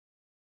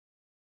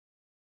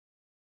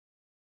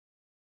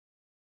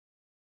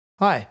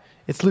Hi,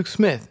 it's Luke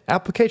Smith,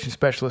 Application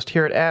Specialist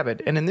here at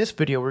Avid, and in this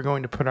video we're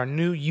going to put our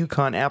new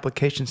EuCon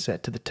application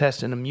set to the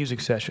test in a music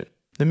session.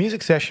 The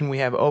music session we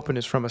have open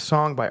is from a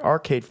song by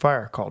Arcade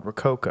Fire called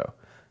Rococo.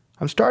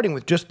 I'm starting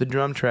with just the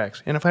drum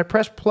tracks, and if I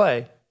press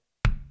play,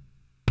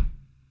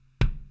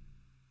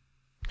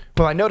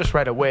 well, I notice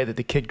right away that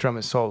the kick drum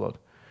is soloed.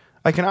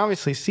 I can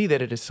obviously see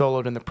that it is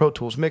soloed in the Pro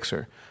Tools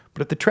mixer,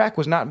 but if the track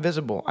was not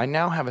visible, I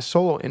now have a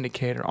solo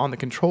indicator on the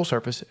control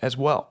surface as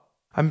well.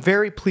 I'm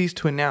very pleased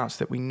to announce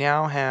that we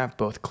now have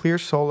both clear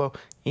solo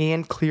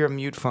and clear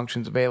mute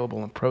functions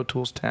available in Pro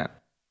Tools 10.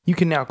 You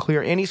can now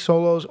clear any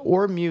solos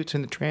or mutes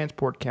in the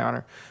transport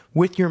counter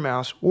with your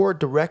mouse or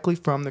directly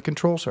from the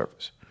control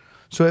surface.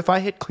 So if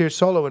I hit clear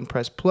solo and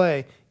press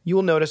play, you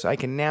will notice I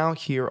can now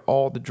hear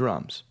all the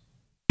drums.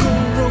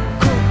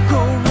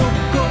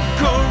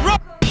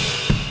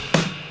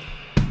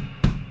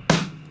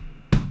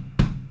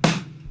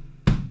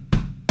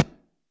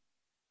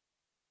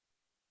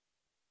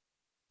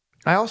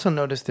 I also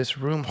noticed this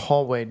room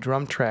hallway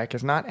drum track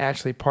is not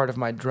actually part of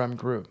my drum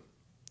group.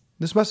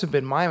 This must have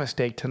been my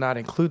mistake to not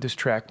include this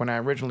track when I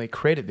originally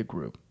created the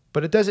group,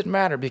 but it doesn't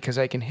matter because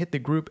I can hit the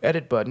group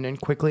edit button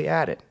and quickly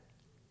add it.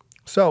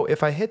 So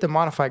if I hit the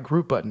modify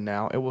group button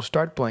now, it will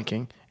start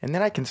blinking, and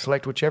then I can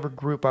select whichever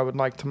group I would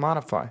like to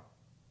modify.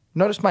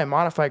 Notice my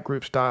modify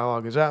groups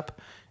dialog is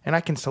up, and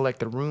I can select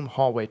the room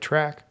hallway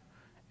track,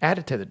 add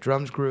it to the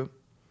drums group,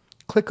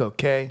 click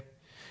OK,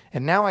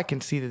 and now I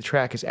can see the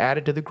track is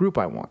added to the group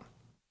I want.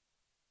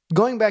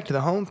 Going back to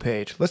the home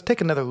page, let's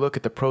take another look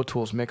at the Pro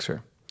Tools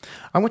mixer.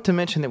 I want to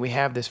mention that we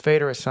have this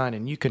fader assigned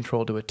in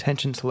EuControl to a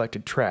tension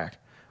selected track,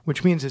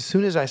 which means as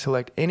soon as I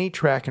select any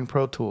track in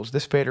Pro Tools,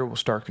 this fader will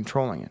start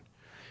controlling it.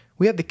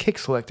 We have the kick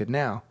selected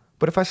now,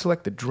 but if I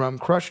select the drum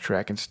crush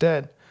track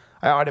instead,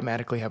 I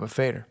automatically have a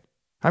fader.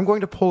 I'm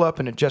going to pull up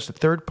and adjust the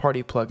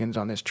third-party plugins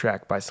on this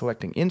track by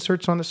selecting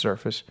Inserts on the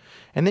surface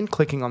and then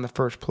clicking on the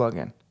first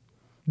plugin.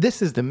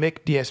 This is the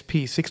Mic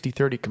DSP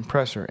 6030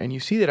 compressor, and you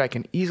see that I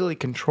can easily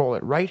control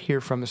it right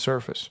here from the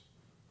surface.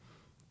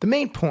 The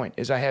main point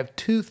is I have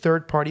two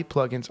third-party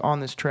plugins on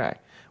this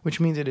track,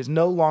 which means it is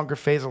no longer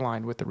phase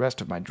aligned with the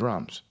rest of my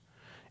drums.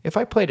 If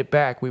I played it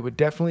back, we would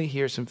definitely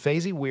hear some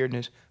phasey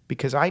weirdness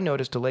because I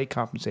noticed delay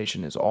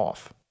compensation is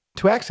off.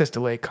 To access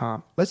delay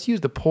comp, let's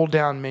use the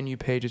pull-down menu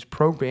pages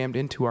programmed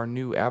into our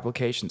new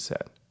application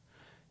set.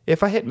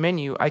 If I hit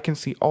menu, I can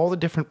see all the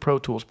different Pro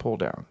Tools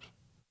pull-downs.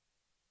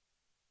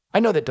 I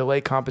know that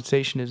delay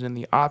compensation is in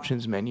the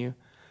options menu,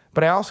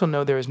 but I also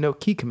know there is no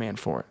key command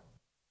for it.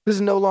 This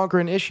is no longer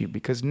an issue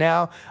because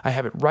now I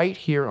have it right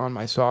here on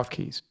my soft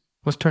keys.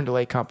 Let's turn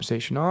delay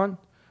compensation on.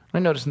 I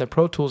noticed in the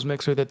Pro Tools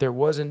mixer that there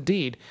was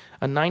indeed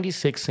a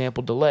 96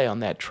 sample delay on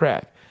that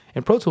track,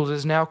 and Pro Tools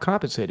is now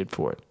compensated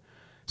for it.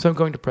 So I'm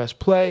going to press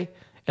play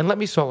and let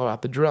me solo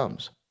out the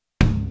drums.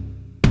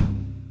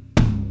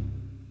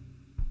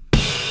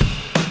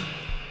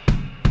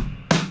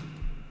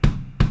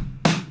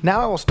 Now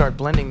I will start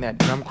blending that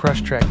drum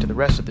crush track to the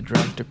rest of the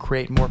drums to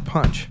create more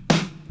punch.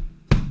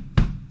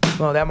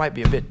 Well, that might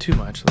be a bit too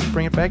much. Let's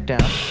bring it back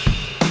down.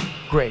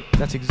 Great,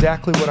 that's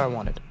exactly what I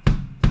wanted.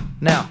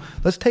 Now,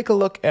 let's take a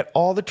look at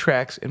all the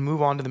tracks and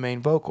move on to the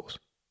main vocals.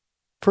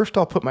 First,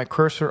 I'll put my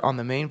cursor on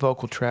the main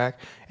vocal track,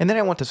 and then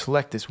I want to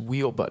select this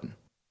wheel button.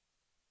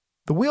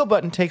 The wheel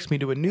button takes me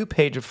to a new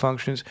page of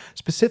functions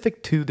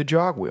specific to the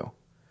jog wheel.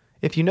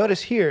 If you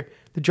notice here,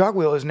 the jog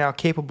wheel is now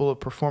capable of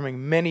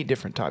performing many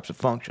different types of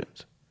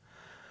functions.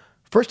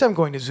 First, I'm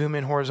going to zoom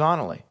in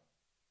horizontally.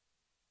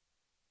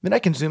 Then I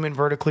can zoom in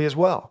vertically as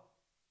well.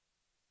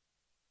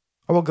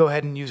 I will go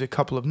ahead and use a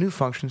couple of new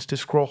functions to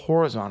scroll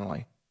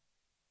horizontally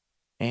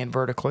and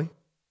vertically.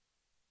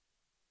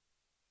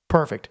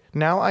 Perfect.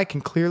 Now I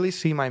can clearly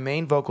see my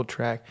main vocal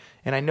track,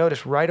 and I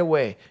notice right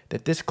away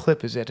that this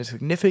clip is at a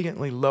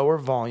significantly lower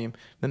volume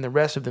than the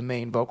rest of the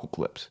main vocal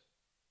clips.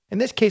 In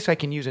this case, I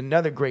can use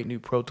another great new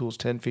Pro Tools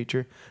 10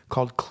 feature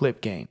called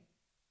Clip Gain.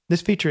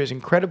 This feature is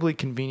incredibly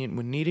convenient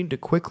when needing to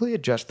quickly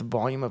adjust the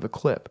volume of a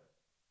clip.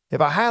 If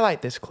I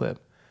highlight this clip,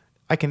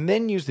 I can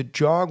then use the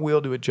jog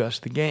wheel to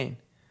adjust the gain.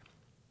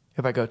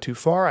 If I go too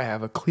far, I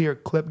have a clear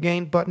clip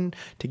gain button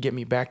to get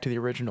me back to the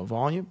original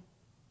volume.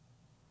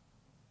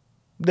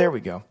 There we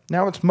go.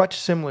 Now it's much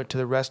similar to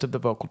the rest of the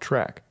vocal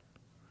track.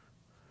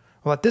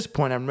 Well, at this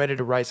point, I'm ready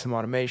to write some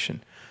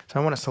automation. So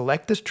I want to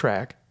select this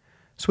track,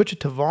 switch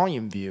it to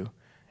volume view,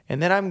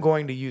 and then I'm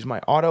going to use my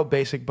Auto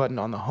Basic button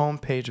on the home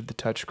page of the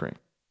touchscreen.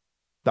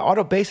 The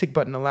Auto Basic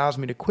button allows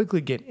me to quickly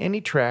get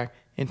any track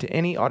into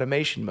any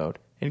automation mode,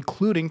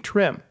 including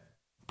trim.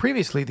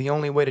 Previously, the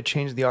only way to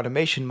change the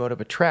automation mode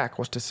of a track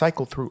was to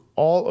cycle through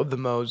all of the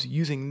modes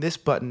using this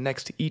button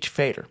next to each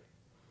fader.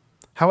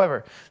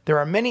 However, there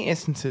are many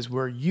instances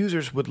where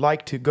users would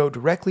like to go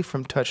directly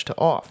from touch to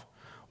off,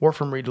 or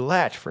from read to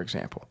latch, for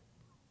example.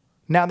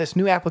 Now this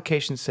new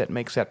application set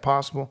makes that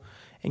possible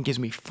and gives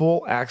me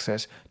full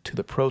access to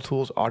the Pro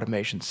Tools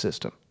automation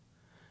system.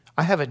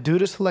 I have a Do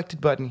to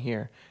Selected button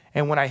here,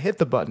 and when I hit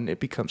the button, it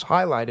becomes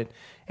highlighted,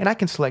 and I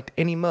can select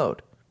any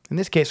mode. In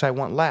this case, I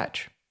want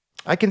latch.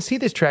 I can see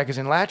this track is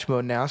in latch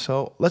mode now,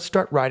 so let's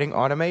start writing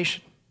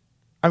automation.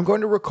 I'm going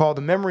to recall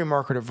the memory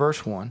marker to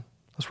verse 1.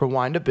 Let's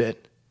rewind a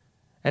bit.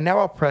 And now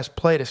I'll press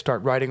play to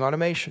start writing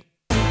automation.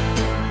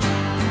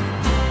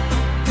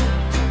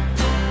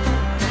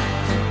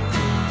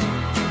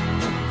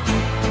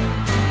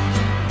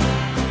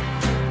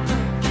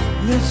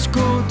 Let's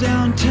go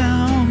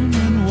downtown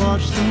and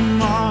watch the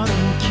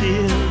modern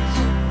kids.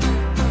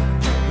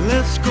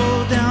 Let's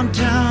go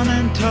downtown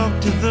and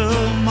talk to the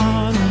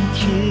modern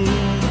kids.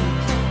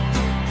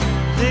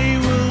 They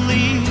will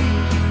lead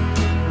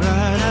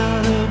right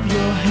out of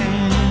your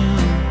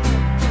hand,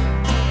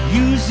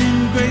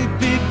 using great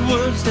big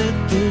words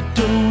that they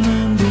don't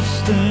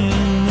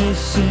understand. They're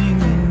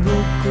singing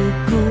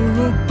rococo,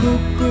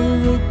 rococo,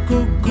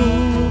 rococo,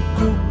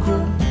 rococo,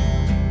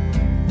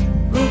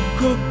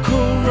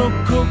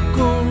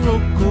 rococo,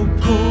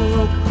 rococo,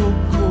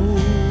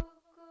 rococo.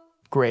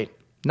 Great,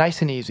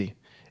 nice and easy.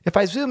 If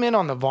I zoom in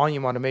on the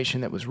volume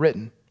automation that was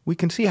written, we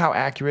can see how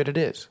accurate it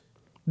is.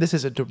 This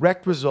is a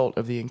direct result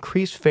of the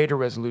increased fader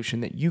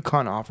resolution that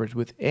EuCon offers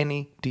with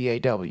any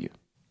DAW.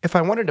 If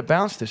I wanted to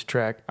bounce this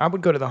track, I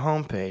would go to the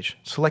home page,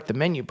 select the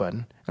menu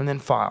button, and then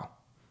File.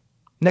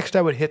 Next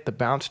I would hit the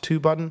Bounce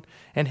To button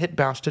and hit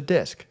Bounce to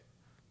Disk.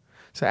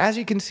 So as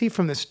you can see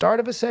from the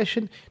start of a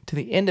session to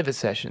the end of a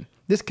session,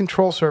 this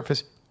control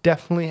surface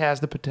definitely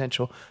has the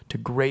potential to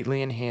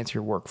greatly enhance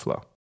your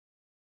workflow.